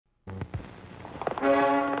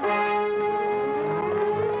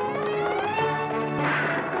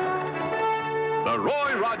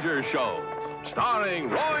Adventure shows. Starring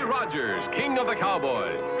Roy Rogers, King of the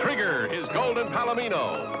Cowboys, Trigger, his Golden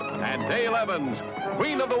Palomino, and Dale Evans,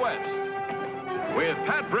 Queen of the West. With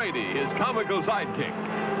Pat Brady, his comical sidekick,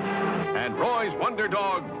 and Roy's wonder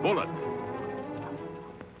dog, Bullet.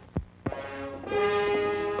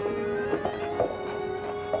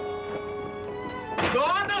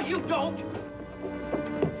 No, you don't.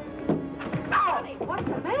 Johnnie, what's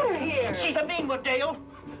the matter here? She's a bean with Dale.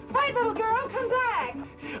 Wait, little girl, come back.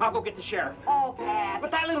 I'll go get the sheriff. Oh, Pat.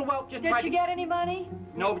 But that little whelp just Did she get any money?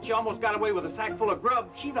 No, but she almost got away with a sack full of grub.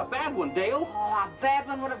 She's a bad one, Dale. Oh, a bad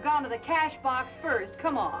one would have gone to the cash box first.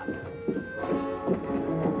 Come on.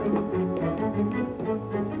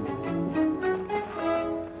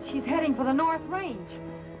 She's heading for the North Range.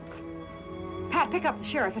 Pat, pick up the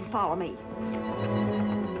sheriff and follow me.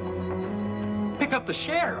 Pick up the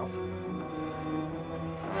sheriff?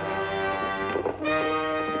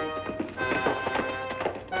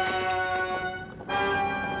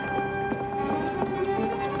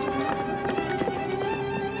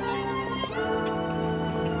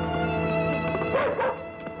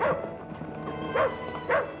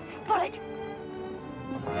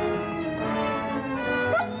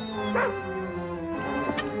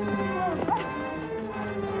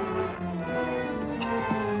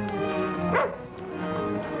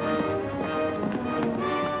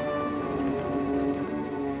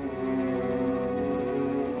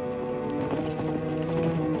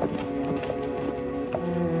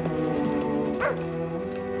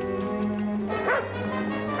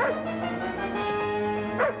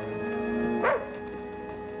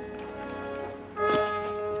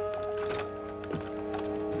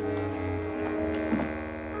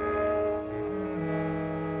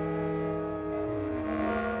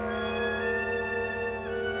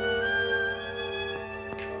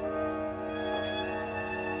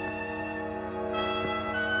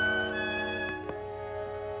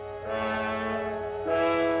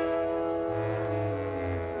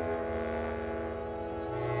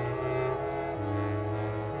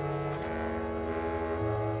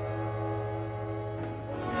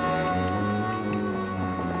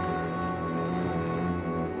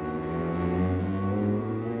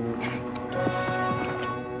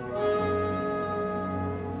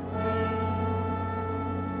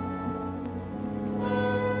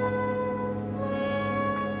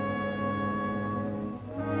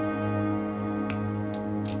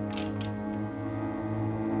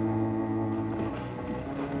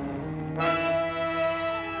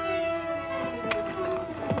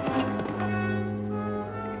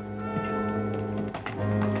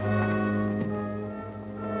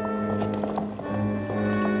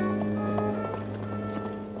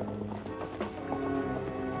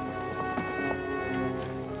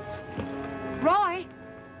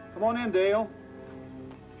 Come on in, Dale.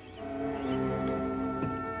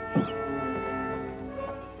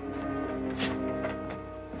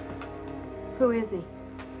 Who is he?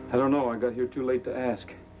 I don't know. I got here too late to ask.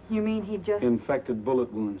 You mean he just... Infected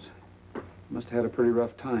bullet wounds. Must have had a pretty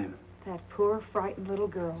rough time. That poor, frightened little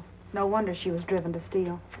girl. No wonder she was driven to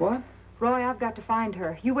steal. What? Roy, I've got to find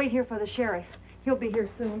her. You wait here for the sheriff. He'll be here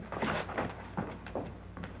soon.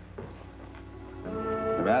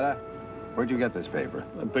 Nevada, where'd you get this paper?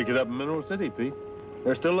 I picked it up in Mineral City, Pete.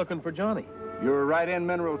 They're still looking for Johnnie. You were right in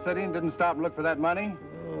Mineral City and didn't stop and look for that money?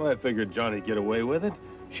 Oh, I figured Johnnie'd get away with it.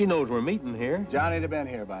 She knows we're meeting here. Johnnie'd have been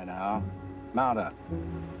here by now. Mount up.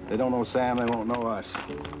 They don't know Sam, they won't know us.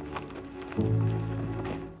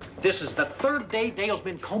 This is the third day Dale's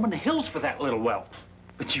been combing the hills for that little whelp.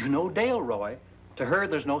 But you know Dale, Roy. To her,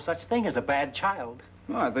 there's no such thing as a bad child.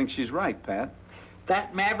 Well, I think she's right, Pat.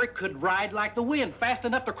 That maverick could ride like the wind, fast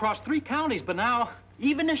enough to cross 3 counties, but now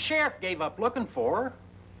even the sheriff gave up looking for her.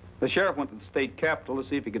 The sheriff went to the state capitol to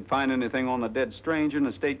see if he could find anything on the dead stranger in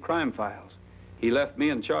the state crime files. He left me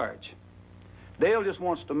in charge. Dale just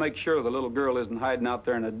wants to make sure the little girl isn't hiding out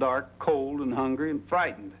there in the dark, cold and hungry and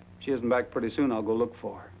frightened. If she isn't back pretty soon, I'll go look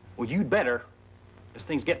for her. Well, you'd better. This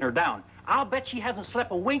thing's getting her down. I'll bet she hasn't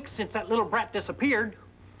slept a wink since that little brat disappeared.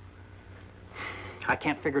 I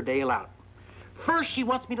can't figure Dale out. First, she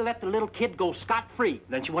wants me to let the little kid go scot-free.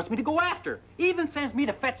 Then she wants me to go after her. Even sends me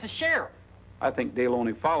to fetch the sheriff. I think Dale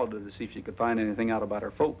only followed her to see if she could find anything out about her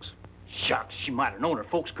folks. Shucks, she might have known her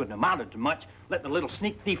folks couldn't amount to much, letting the little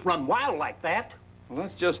sneak thief run wild like that. Well,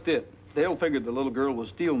 that's just it. Dale figured the little girl was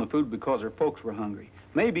stealing the food because her folks were hungry.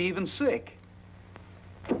 Maybe even sick.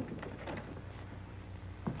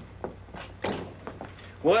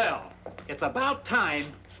 Well, it's about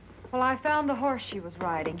time. Well, I found the horse she was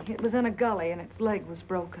riding. It was in a gully and its leg was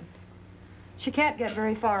broken. She can't get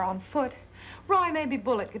very far on foot. Roy, maybe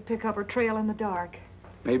Bullet could pick up her trail in the dark.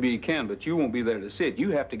 Maybe you can, but you won't be there to see it.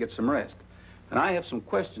 You have to get some rest. And I have some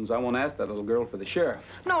questions I want to ask that little girl for the sheriff.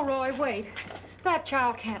 No, Roy, wait. That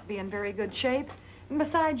child can't be in very good shape. And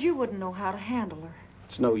besides, you wouldn't know how to handle her.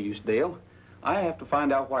 It's no use, Dale. I have to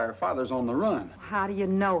find out why her father's on the run. How do you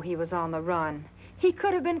know he was on the run? He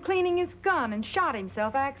could have been cleaning his gun and shot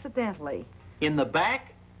himself accidentally. In the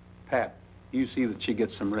back? Pat, you see that she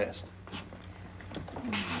gets some rest.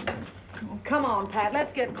 Come on, Pat,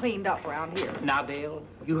 let's get cleaned up around here. Now, Dale,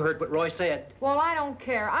 you heard what Roy said. Well, I don't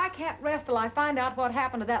care. I can't rest till I find out what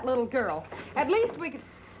happened to that little girl. At least we could...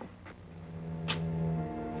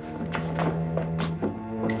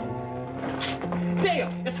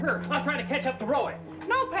 Dale, it's her. I'm trying to catch up to Roy.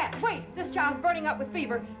 No, Pat, wait. This child's burning up with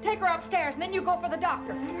fever. Take her upstairs, and then you go for the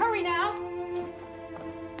doctor. Hurry now.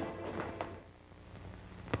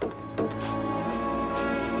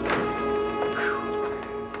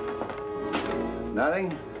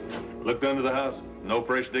 Nothing? Looked under the house. No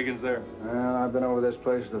fresh diggings there. Well, I've been over this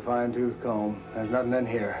place with a fine-tooth comb. There's nothing in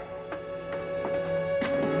here.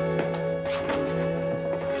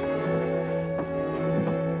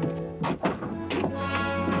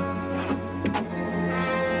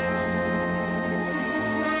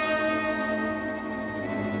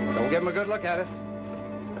 Don't give him a good look at it.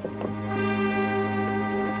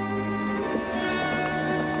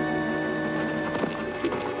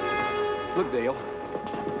 Look, Dale.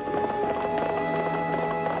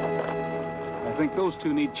 I think those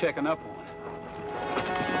two need checking up on.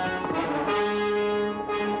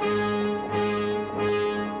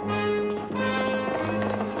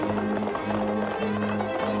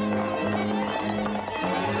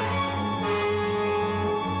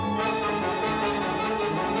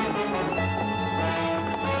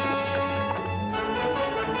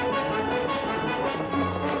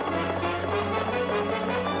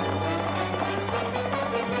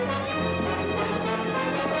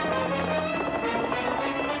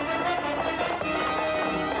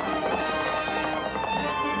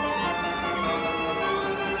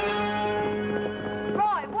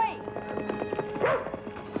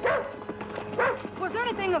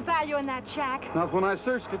 In that shack? Not when I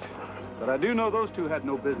searched it. But I do know those two had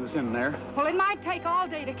no business in there. Well, it might take all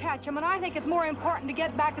day to catch them, and I think it's more important to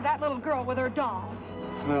get back to that little girl with her doll.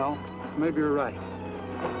 Well, maybe you're right.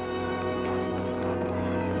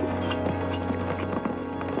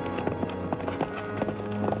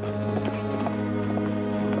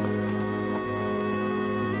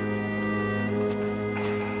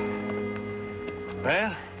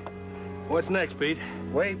 Well, what's next, Pete?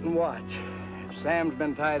 Wait and watch. Sam's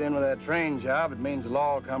been tied in with that train job. It means the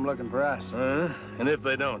law will come looking for us. And if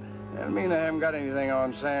they don't? That'll mean I haven't got anything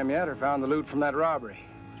on Sam yet or found the loot from that robbery.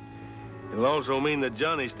 It'll also mean that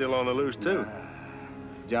Johnny's still on the loose, too.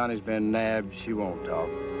 Johnny's been nabbed. She won't talk.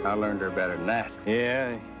 I learned her better than that.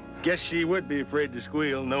 Yeah, guess she would be afraid to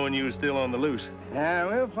squeal, knowing you was still on the loose. Yeah,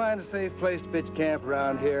 we'll find a safe place to pitch camp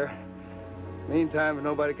around here. Meantime, if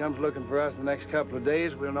nobody comes looking for us in the next couple of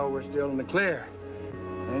days, we'll know we're still in the clear.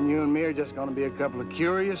 And you and me are just going to be a couple of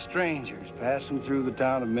curious strangers passing through the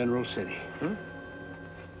town of Mineral City.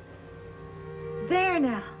 There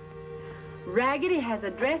now. Raggedy has a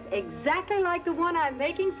dress exactly like the one I'm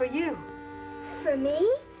making for you. For me?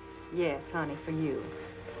 Yes, honey, for you.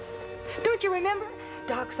 Don't you remember?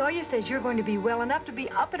 Doc Sawyer says you're going to be well enough to be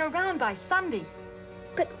up and around by Sunday.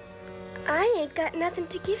 But I ain't got nothing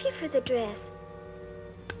to give you for the dress.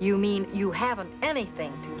 You mean you haven't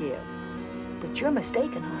anything to give? But you're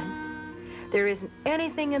mistaken, hon. There isn't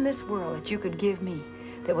anything in this world that you could give me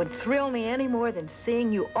that would thrill me any more than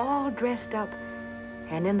seeing you all dressed up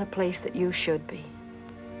and in the place that you should be,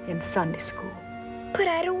 in Sunday school. But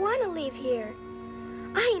I don't want to leave here.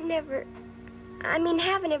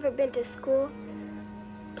 haven't ever been to school.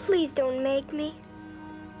 Please don't make me.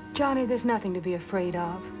 Johnny, there's nothing to be afraid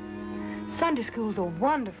of. Sunday school's a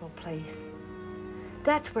wonderful place.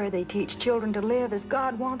 That's where they teach children to live as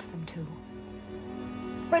God wants them to.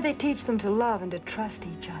 Where they teach them to love and to trust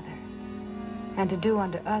each other, and to do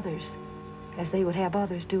unto others as they would have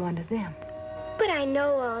others do unto them. But I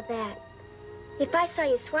know all that. If I saw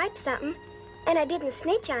you swipe something, and I didn't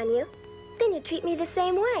snitch on you, then you'd treat me the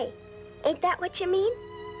same way. Ain't that what you mean?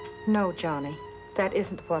 No, Johnny, that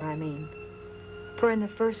isn't what I mean. For in the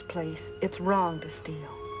first place, it's wrong to steal.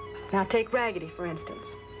 Now, take Raggedy, for instance.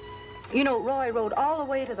 You know, Roy rode all the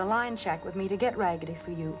way to the line shack with me to get Raggedy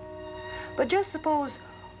for you. But just suppose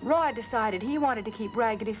Roy decided he wanted to keep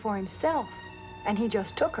Raggedy for himself, and he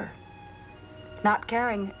just took her, not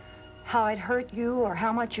caring how I'd hurt you or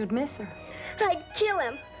how much you'd miss her. I'd kill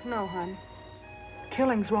him. No, hon.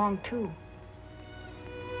 Killing's wrong, too.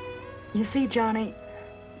 You see, Johnny,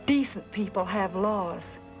 decent people have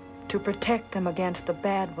laws. to protect them against the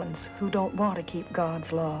bad ones who don't want to keep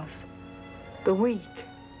God's laws. The weak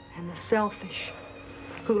and the selfish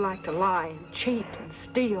who like to lie and cheat and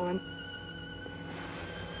steal and...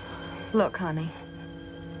 Look, honey,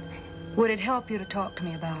 would it help you to talk to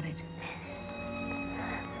me about it?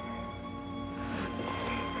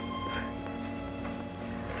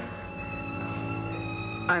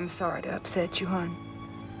 I'm sorry to upset you, hon.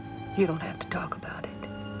 You don't have to talk about it.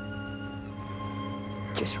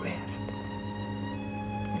 Just rest.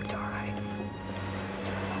 It's all right.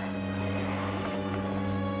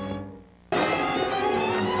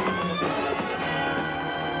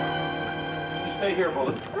 You stay here,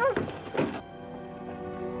 Bullet.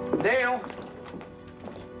 Dale!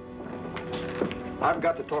 I've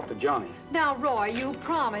got to talk to Johnnie. Now, Roy, you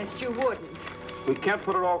promised you wouldn't. We can't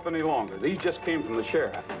put it off any longer. These just came from the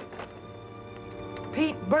sheriff.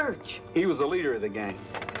 Pete Birch. He was the leader of the gang.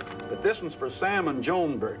 But this one's for Sam and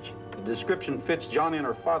Joan Birch. The description fits Johnnie and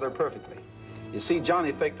her father perfectly. You see,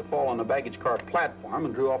 Johnnie faked a fall on the baggage car platform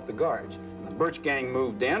and drew off the guards. And the Birch gang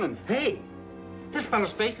moved in and... Hey, this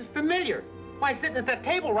fellow's face is familiar. Why, sitting at that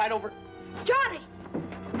table right over... Johnnie!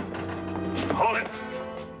 Hold it.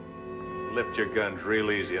 Lift your guns real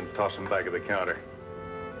easy and toss them back at the counter.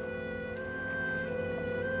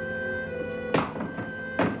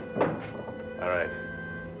 All right.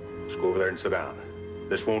 Let's go over there and sit down.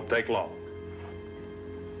 This won't take long.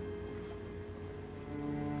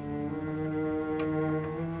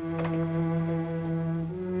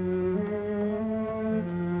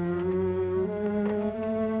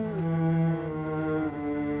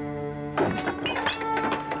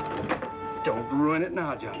 Don't ruin it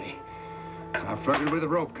now, Johnnie. I flirted with a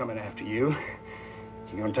rope coming after you.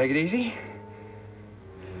 You gonna take it easy?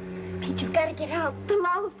 Pete, you've got to get out. The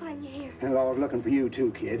law will find you here. And I was looking for you,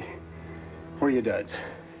 too, kid. Where are your duds?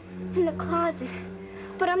 In the closet.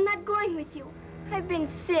 But I'm not going with you. I've been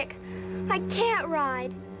sick. I can't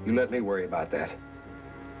ride. You let me worry about that.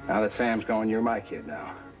 Now that Sam's gone, you're my kid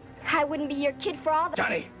now. I wouldn't be your kid for all the...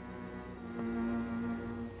 Johnnie!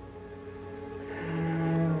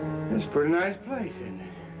 It's a pretty nice place, isn't it?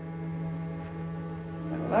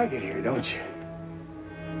 I like it here, don't you?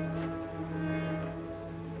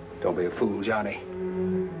 Don't be a fool, Johnnie.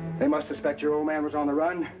 They must suspect your old man was on the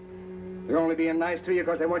run. They're only being nice to you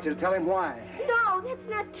because they want you to tell him why. No, that's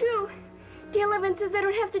not true. Dale Evans says I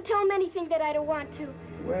don't have to tell him anything that I don't want to.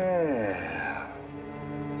 Well,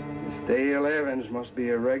 this Dale Evans must be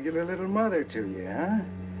a regular little mother to you, huh?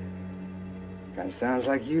 Kind of sounds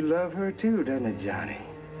like you love her too, doesn't it, Johnnie?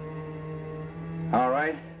 All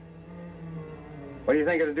right. What do you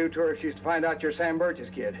think it'd do to her if she used to find out you're Sam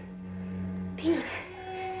Birch's kid? Pete,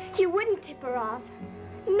 you wouldn't tip her off.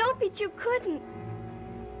 No, Pete, you couldn't.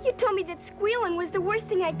 You told me that squealing was the worst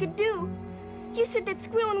thing I could do. You said that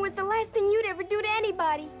squealing was the last thing you'd ever do to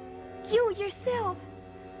anybody. You, yourself.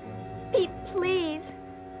 Pete, please.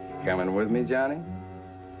 Coming with me, Johnnie?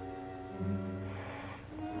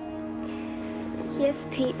 Yes,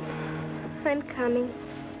 Pete. I'm coming.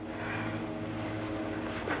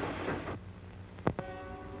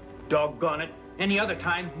 Doggone it. Any other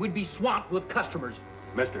time, we'd be swamped with customers.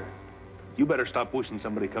 Mister, you better stop wishing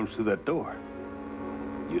somebody comes through that door.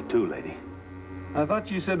 You too, lady. I thought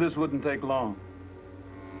you said this wouldn't take long.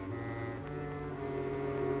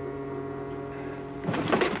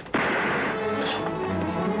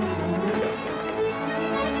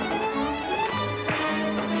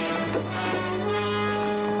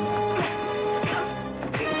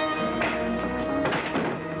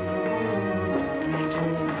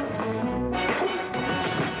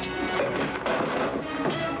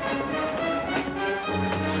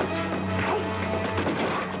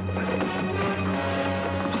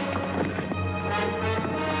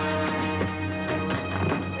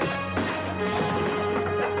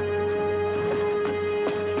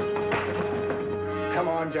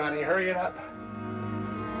 Johnnie, hurry it up.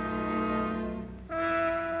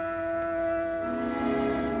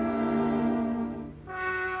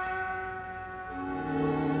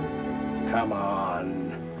 Come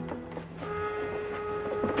on.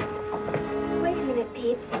 Wait a minute,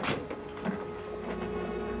 Pete.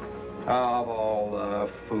 Of all the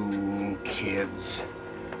fool kids.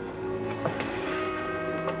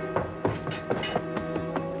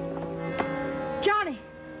 Johnnie,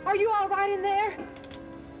 are you all right in there?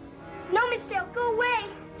 No, Miss Dale, go away.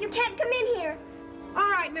 You can't come in here.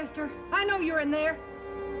 All right, mister. I know you're in there.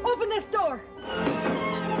 Open this door.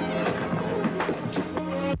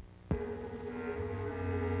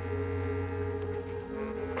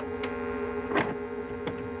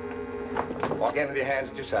 Walk in with your hands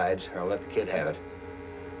at your sides, or I'll let the kid have it.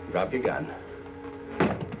 Drop your gun.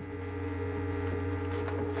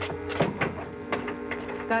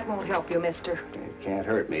 That won't help you, mister. It can't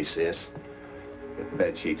hurt me, sis. Get the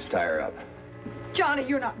bed sheets, tie her up. Johnny,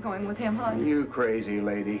 you're not going with him, honey. You crazy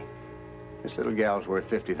lady. This little gal's worth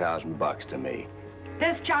 50,000 bucks to me.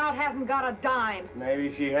 This child hasn't got a dime.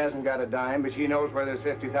 Maybe she hasn't got a dime, but she knows where there's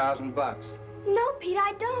 50,000 bucks. No, Pete,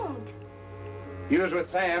 I don't. You was with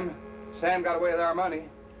Sam. Sam got away with our money.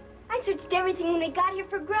 I searched everything when we got here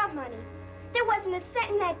for grub money. There wasn't a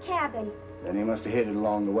cent in that cabin. Then he must have hid it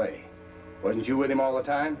along the way. Wasn't you with him all the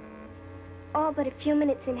time? All but a few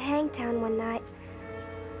minutes in Hangtown one night.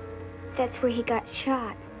 That's where he got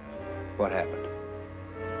shot. What happened?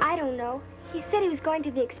 I don't know. He said he was going to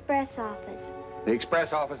the express office. The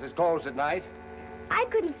express office is closed at night. I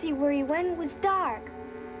couldn't see where he went. It was dark.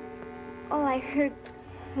 All I heard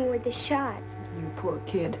were the shots. You poor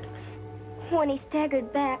kid. When he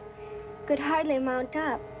staggered back, could hardly mount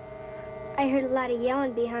up. I heard a lot of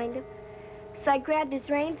yelling behind him. So I grabbed his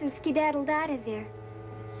reins and skedaddled out of there.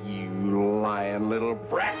 You lying little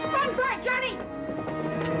brat. Run for it, Johnny!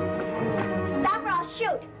 Stop or I'll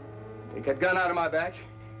shoot. Take that gun out of my back.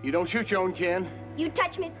 You don't shoot your own kin. You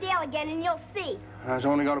touch Miss Dale again and you'll see. I was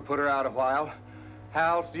only going to put her out a while.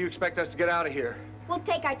 How else do you expect us to get out of here? We'll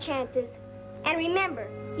take our chances. And remember,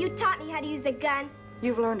 you taught me how to use a gun.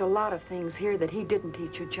 You've learned a lot of things here that he didn't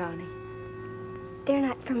teach you, Johnny. They're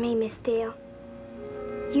not for me, Miss Dale.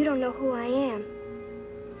 You don't know who I am.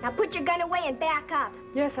 Now put your gun away and back up.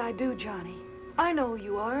 Yes, I do, Johnny. I know who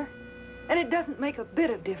you are. And it doesn't make a bit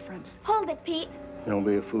of difference. Hold it, Pete. Don't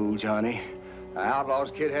be a fool, Johnny. The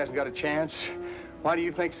outlaw's kid hasn't got a chance. Why do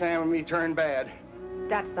you think Sam and me turned bad?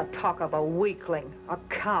 That's the talk of a weakling, a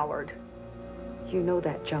coward. You know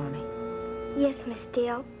that, Johnny. Yes, Miss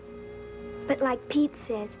Dale. But like Pete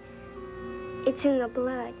says, it's in the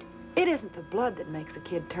blood. It isn't the blood that makes a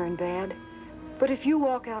kid turn bad. But if you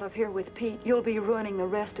walk out of here with Pete, you'll be ruining the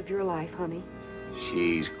rest of your life, honey.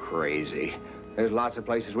 She's crazy. There's lots of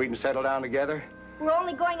places we can settle down together. We're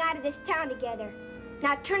only going out of this town together.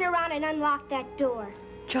 Now turn around and unlock that door.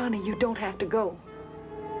 Johnny, you don't have to go.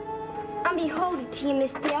 I'm beholden to you,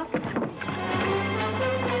 Miss Dale.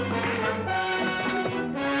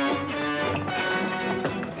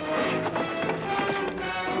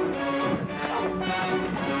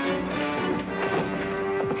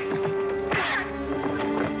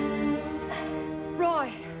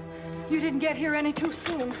 Roy, you didn't get here any too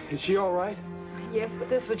soon. Is she all right? Yes, but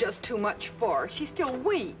this was just too much for her. She's still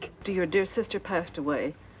weak. Your dear sister passed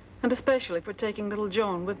away, and especially for taking little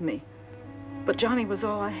Joan with me. But Johnny was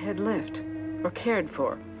all I had left, or cared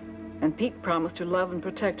for, and Pete promised to love and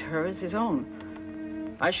protect her as his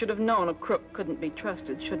own. I should have known a crook couldn't be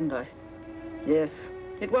trusted, shouldn't I? Yes,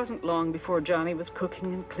 it wasn't long before Johnny was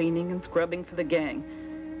cooking and cleaning and scrubbing for the gang,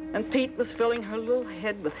 and Pete was filling her little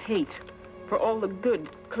head with hate for all the good,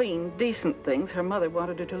 clean, decent things her mother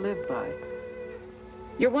wanted her to live by.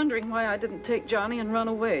 You're wondering why I didn't take Johnny and run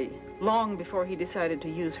away, long before he decided to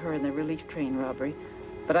use her in the relief train robbery.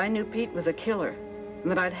 But I knew Pete was a killer,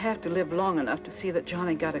 and that I'd have to live long enough to see that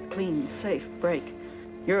Johnny got a clean, safe break.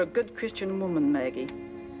 You're a good Christian woman, Maggie,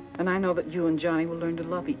 and I know that you and Johnny will learn to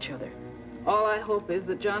love each other. All I hope is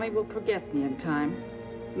that Johnny will forget me in time,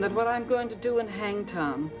 and that what I'm going to do in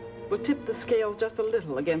Hangtown will tip the scales just a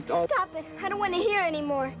little against all... Stop it. I don't want to hear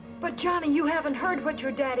anymore. But, Johnny, you haven't heard what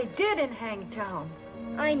your daddy did in Hangtown.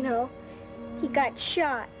 I know. He got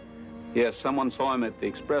shot. Yes, someone saw him at the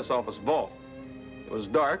express office vault. It was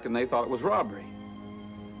dark, and they thought it was robbery.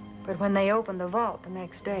 But when they opened the vault the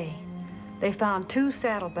next day, they found 2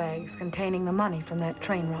 saddlebags containing the money from that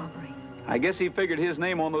train robbery. I guess he figured his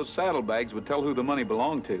name on those saddlebags would tell who the money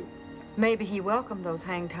belonged to. Maybe he welcomed those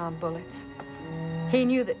Hangtown bullets. He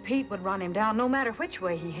knew that Pete would run him down no matter which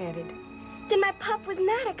way he headed. Then my pup was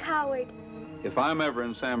not a coward. If I'm ever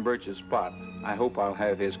in Sam Birch's spot, I hope I'll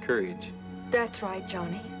have his courage. That's right,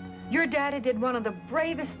 Johnny. Your daddy did one of the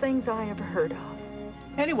bravest things I ever heard of.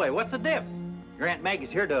 Anyway, what's the diff? Your Aunt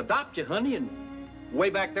Maggie's here to adopt you, honey, and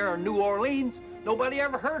way back there in New Orleans, nobody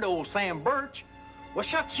ever heard of old Sam Birch. Well,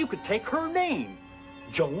 shucks, you could take her name.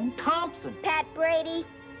 Joan Thompson. Pat Brady.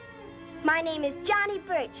 My name is Johnny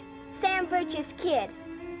Birch, Sam Birch's kid.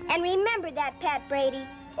 And remember that, Pat Brady.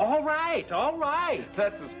 All right, all right.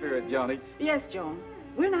 That's the spirit, Johnny. Yes, Joan.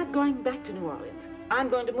 We're not going back to New Orleans. I'm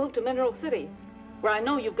going to move to Mineral City, where I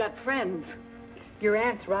know you've got friends. Your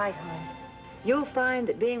aunt's right, hon. You'll find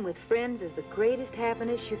that being with friends is the greatest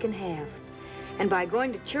happiness you can have. And by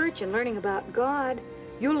going to church and learning about God,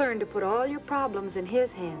 you'll learn to put all your problems in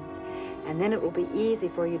His hands. And then it will be easy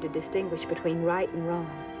for you to distinguish between right and wrong.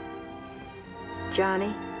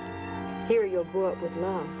 Johnny, here you'll grow up with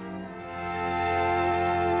love.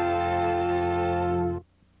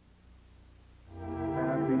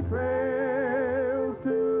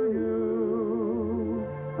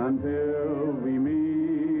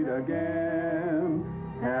 again.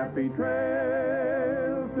 Happy trails.